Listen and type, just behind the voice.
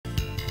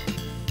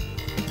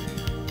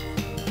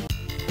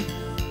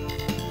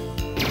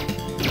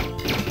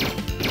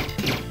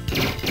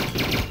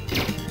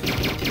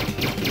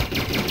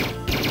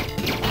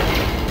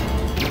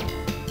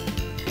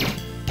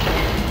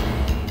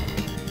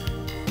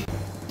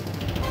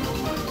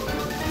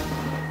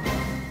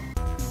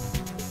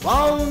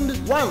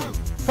Round 1,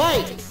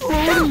 fight!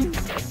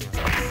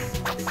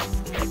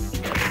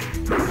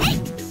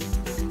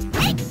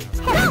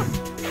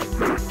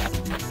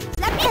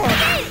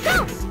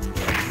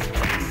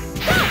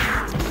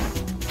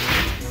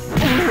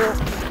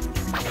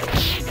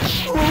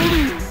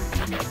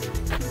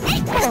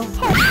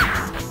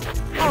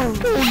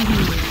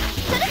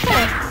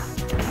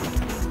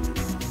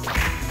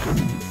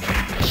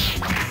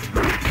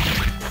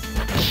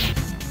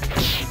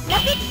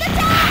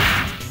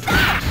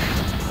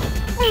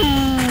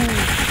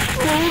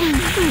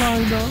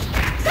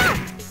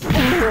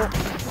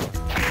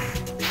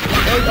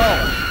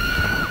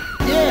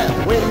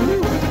 Yeah,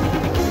 win!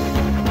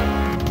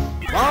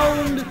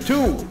 Round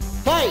 2,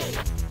 fight!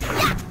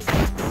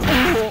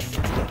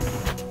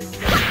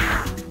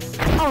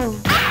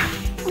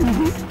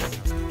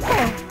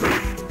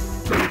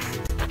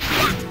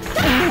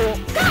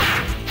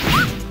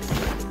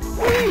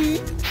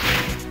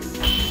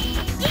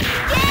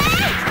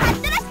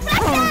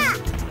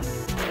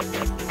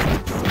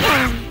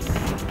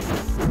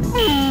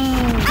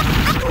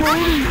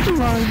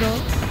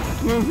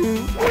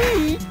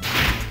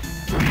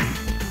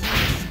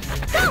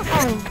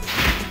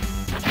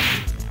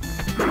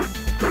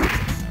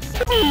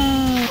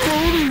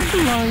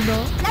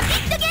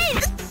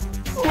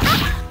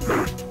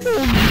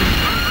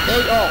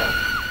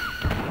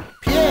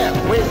 Pierre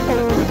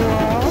win!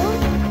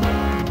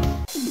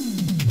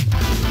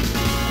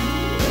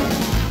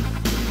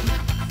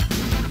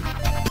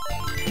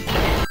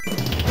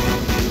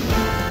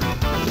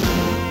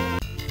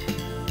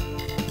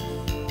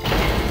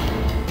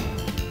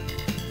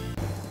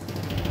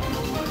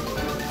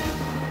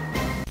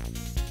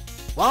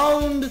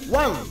 Round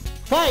 1,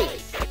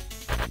 fight!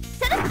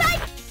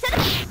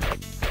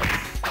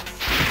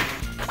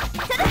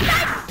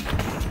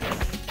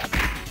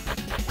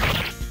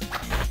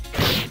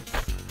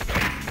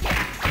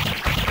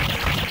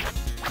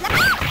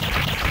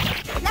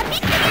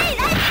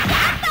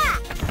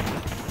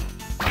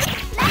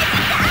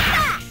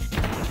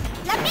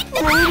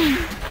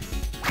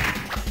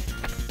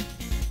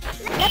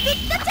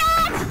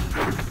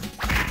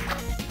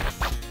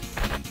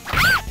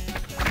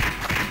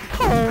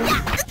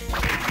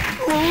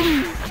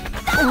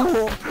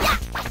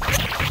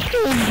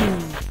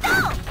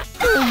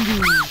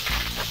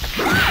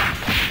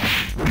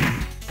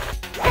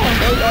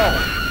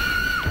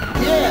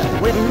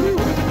 Yeah, win!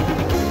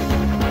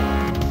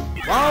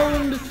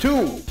 Round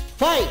 2,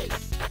 fight!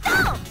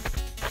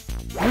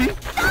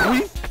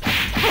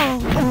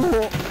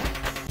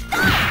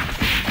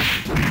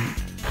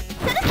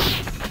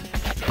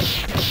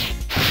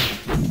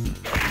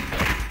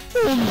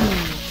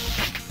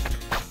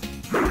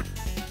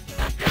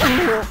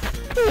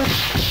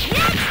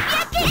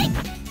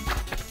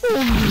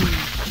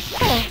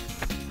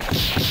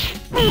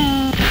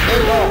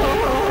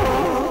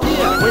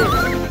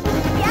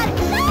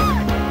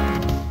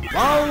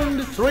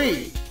 Round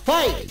 3,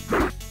 fight!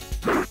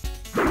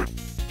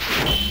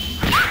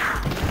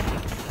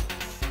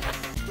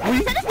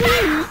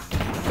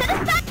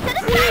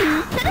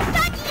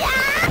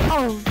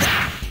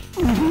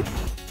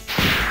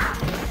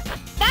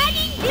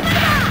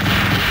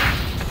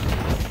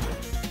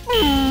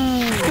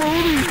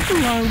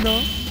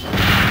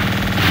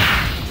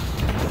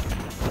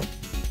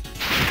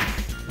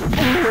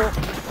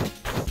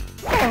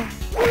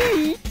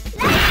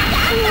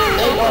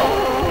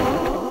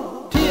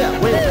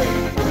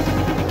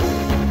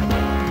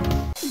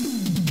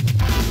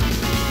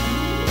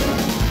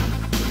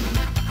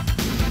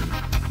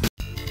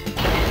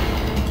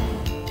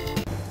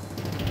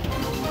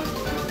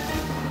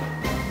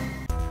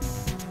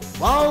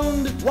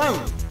 Round 1,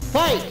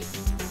 fight!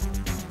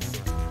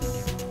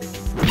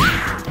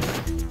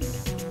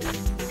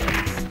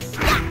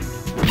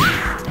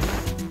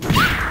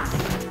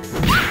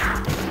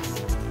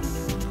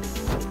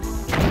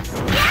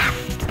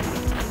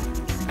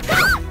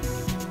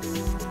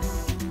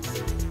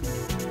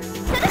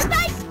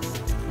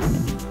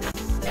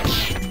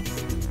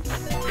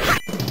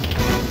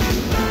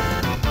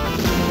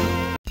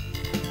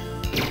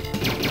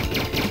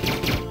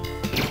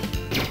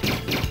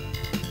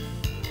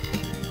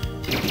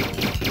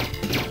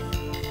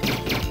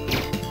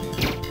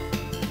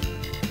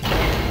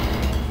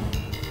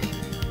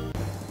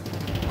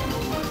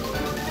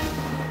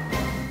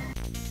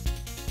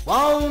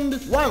 Round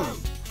 1,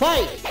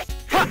 fight!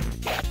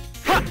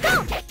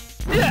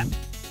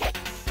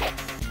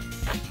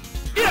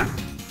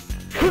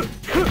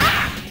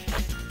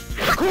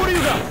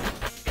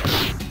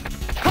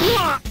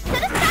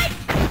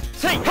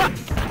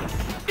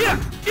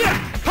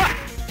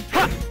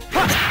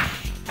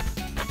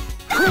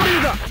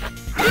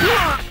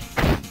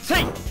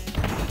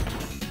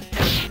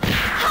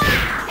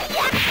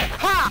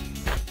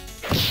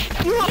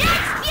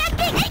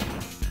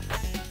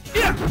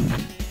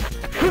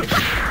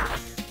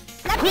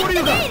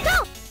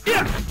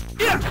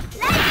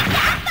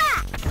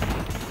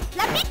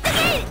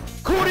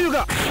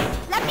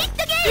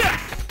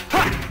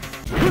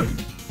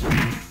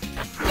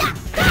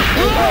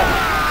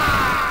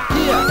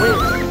 Here,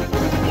 win!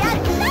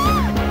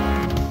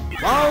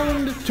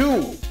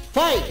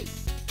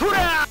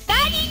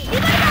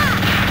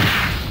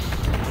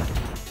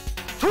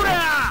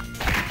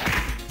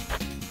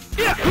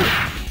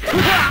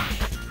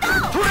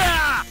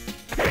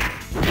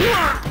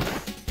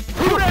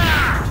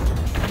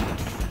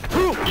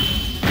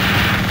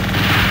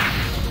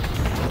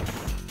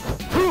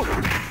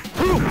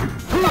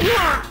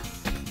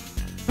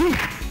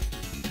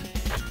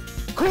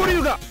 交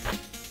流が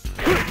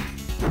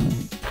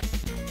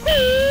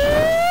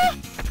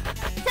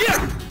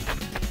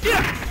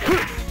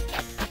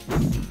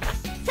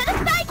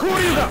交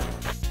流が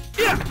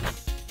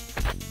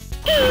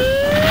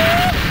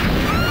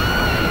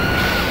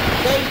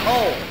KO.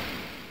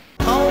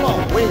 Paolo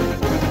wins.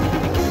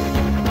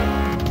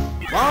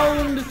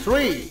 Round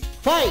 3.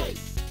 Fight.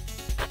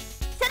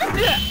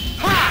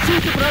 つ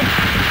いてごらん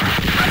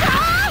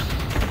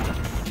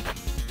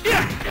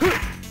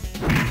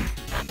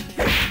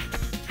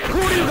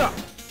交流が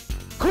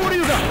交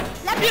流が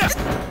ラピッド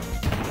ゲ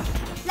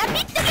ールラピ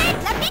ッドゲー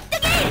ルラピッド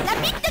ゲールラ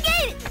ピッドゲ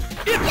ー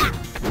ルゴー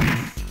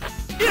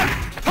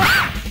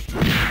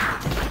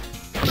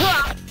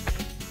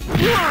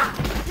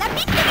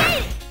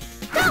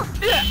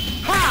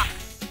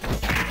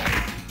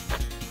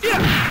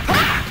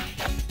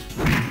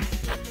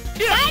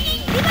バーニ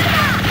ングリバルバ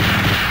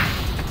ー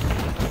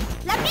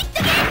ラピッ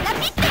ドゲールラ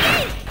ピッドゲ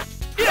ール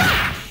ゴー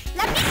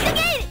ラピッドゲ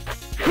ー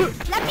ル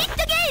ラピッ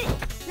ドゲール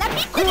ラ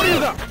ピッドゲール交流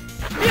が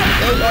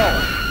KO.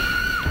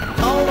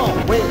 Paolo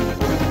wins.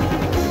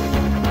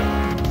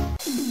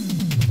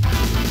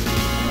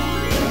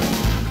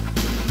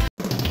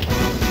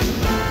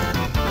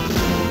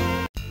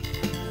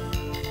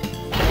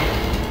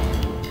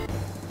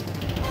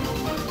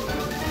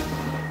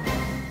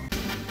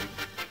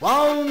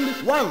 Round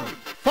 1.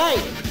 Fight.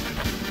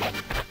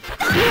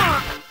 ラピッ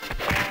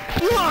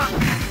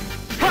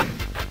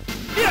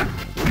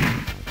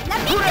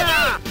ドゲール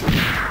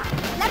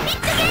ラピッ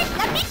ドゲール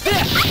ラピッド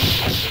ゲー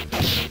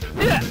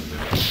ル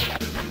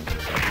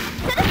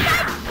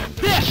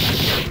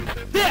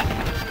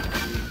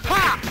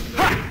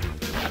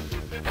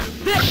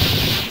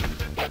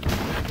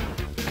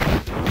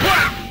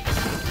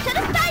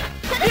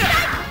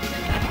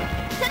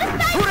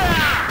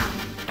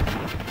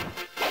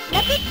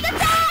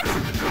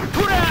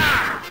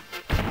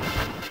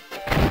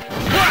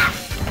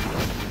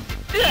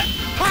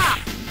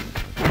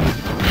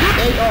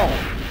KO.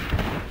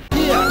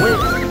 Here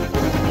wins.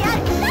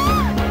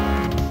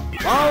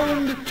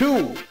 Round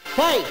 2.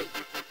 Fight.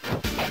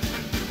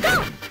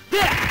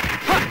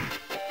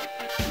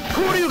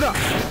 交流が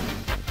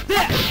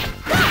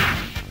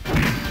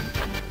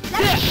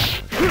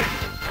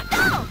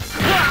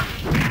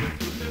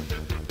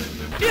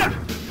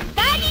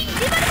バーニング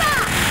リバルバ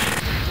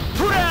ー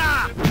ほら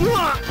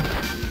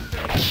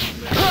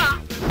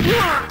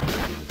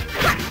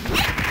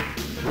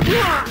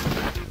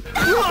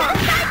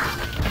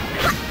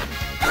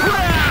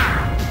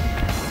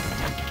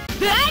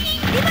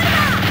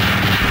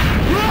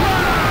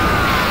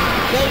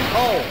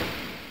KO.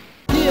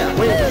 Here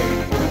wins.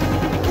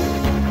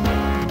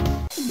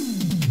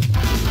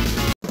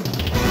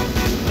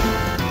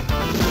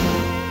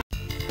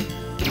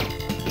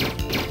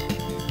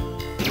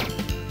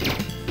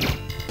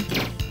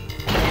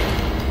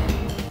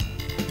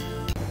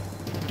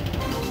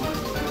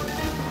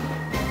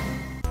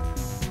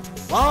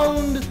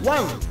 Round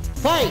 1.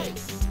 Fight.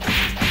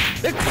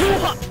 後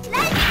半ラ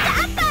イジング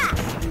アッパー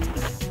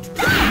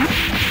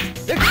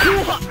後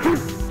半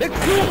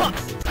後半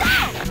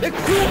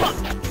後半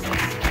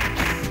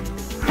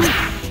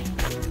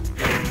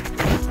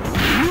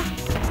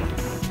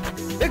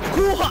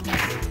後半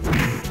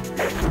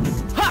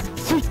はっ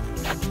し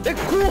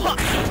後半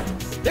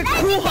ライジ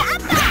ング後半アッ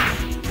パー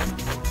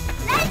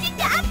ライジン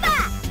グアッパ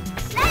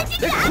ーライジン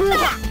グアッ後半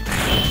パー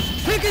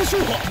経験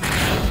勝負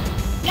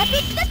ラピ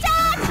ッドチャ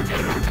ー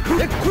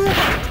ジ後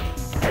半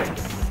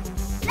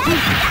ライジ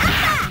ングアッ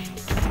パ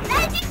ーラ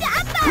イジングア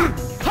ッパ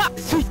ーはっ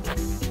し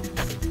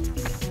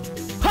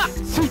はっ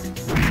しう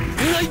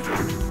ない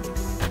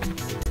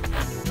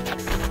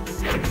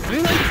う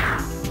ない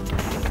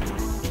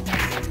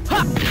は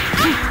っ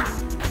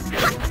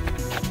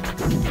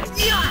い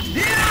や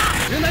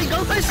うない岩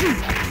砕心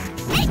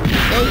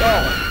KO.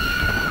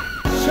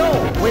 Show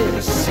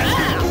wins.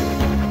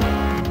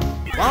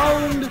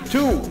 Round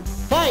 2.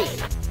 Fight.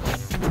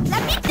 ラ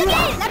ピッドゲー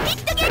ルラピッ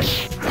ドゲー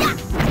ルや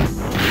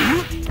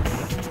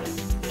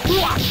う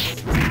わ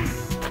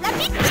ラ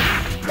ピッド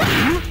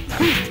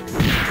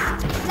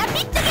ラピ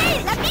ッドゲー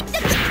ルラピッドゲ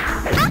ー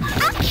ルは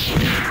っし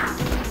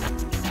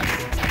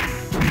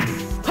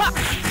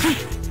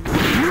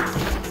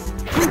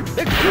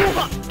後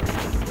半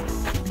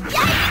ライ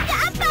ジング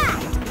アッパ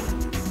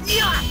ーい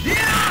や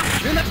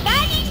うなバー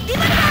ニングリ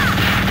バルバ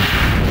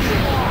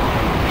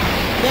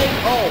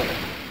KO.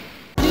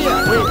 Here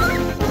wins.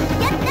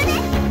 ーやったね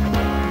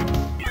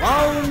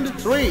Round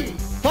 3.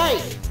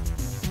 Fight.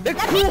 後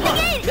半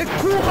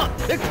後半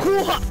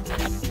後半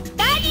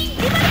バーニン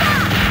グリバルバ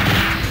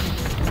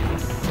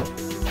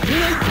う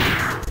ない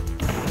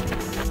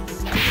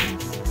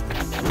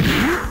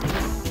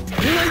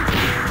うない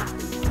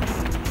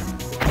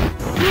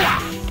うわ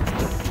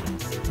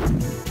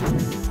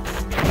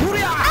こり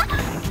ゃ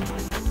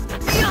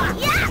いや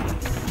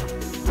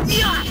ーやい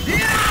や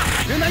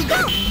うないか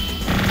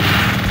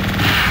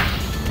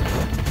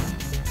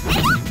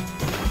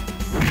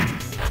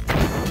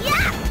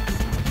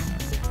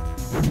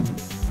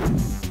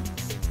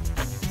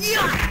い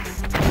や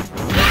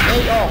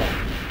KO.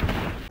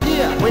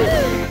 Here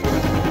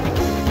wins.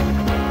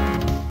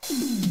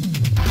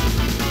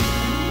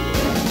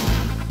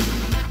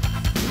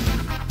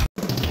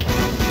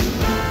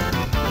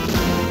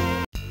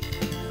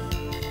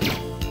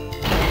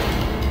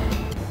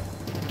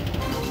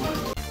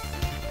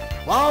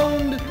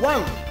 Round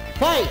 1,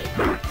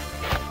 fight!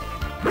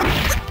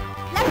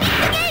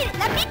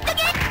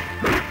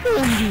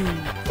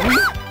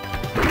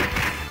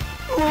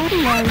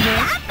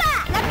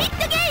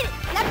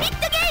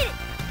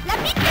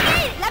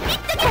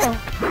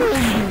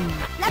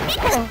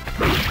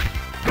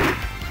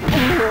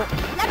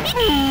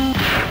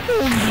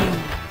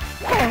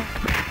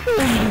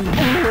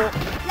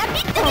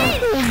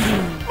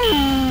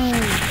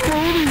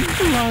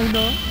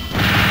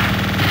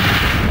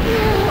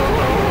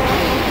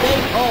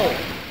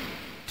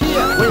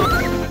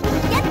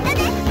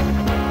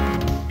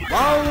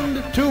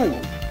 Round 2,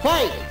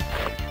 fight!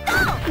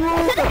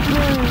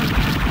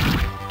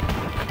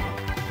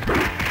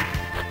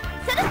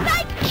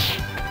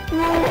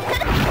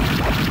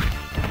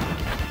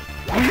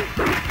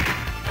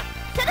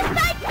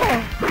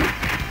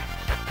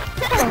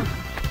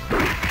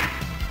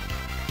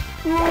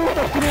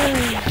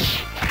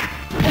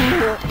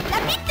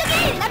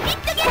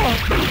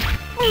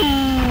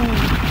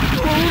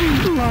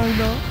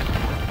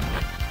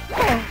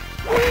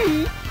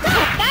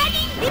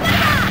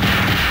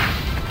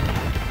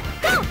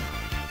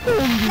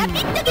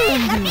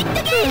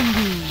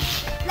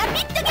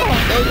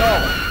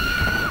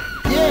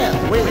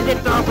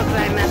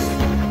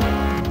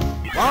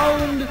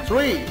 Round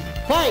 3,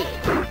 fight!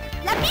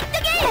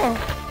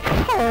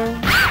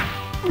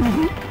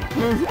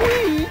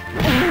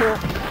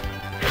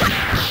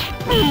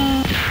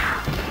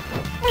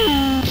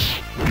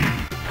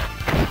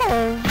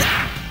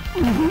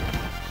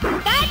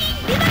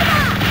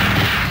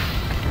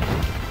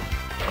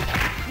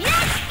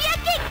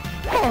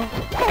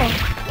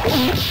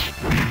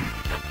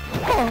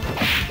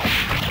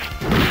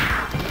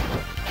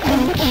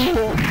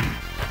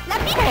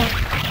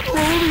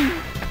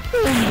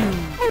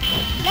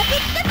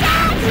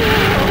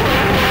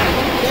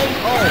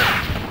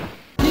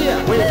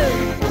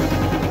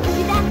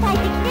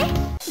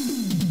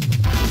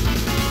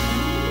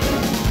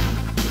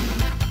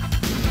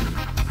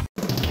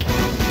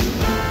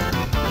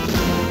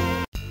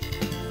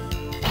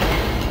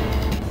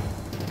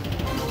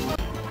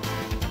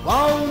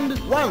 Round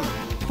 1,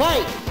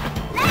 fight!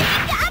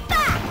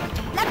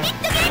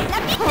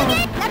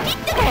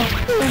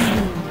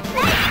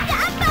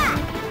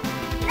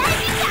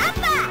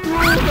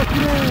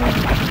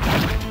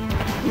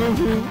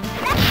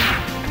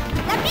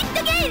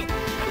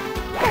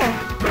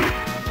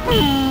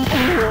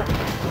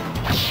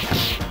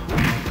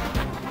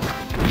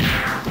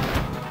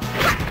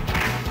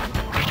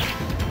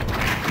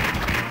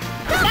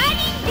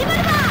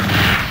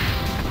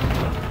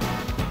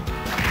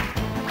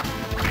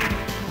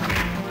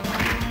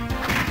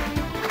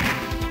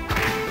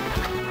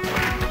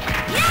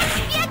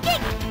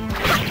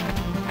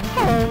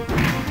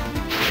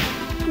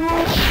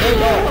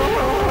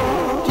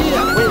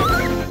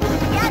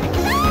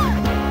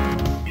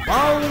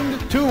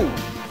 Round 2,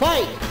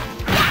 fight!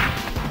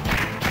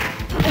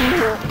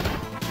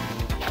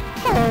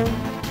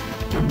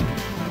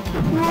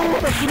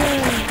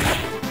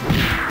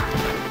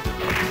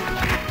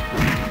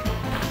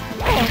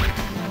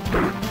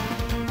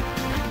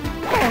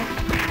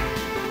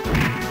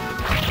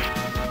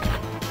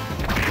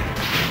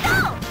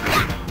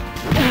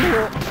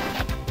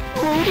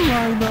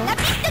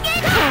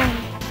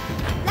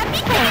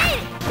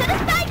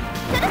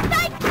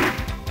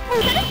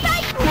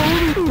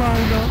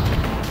 Liner.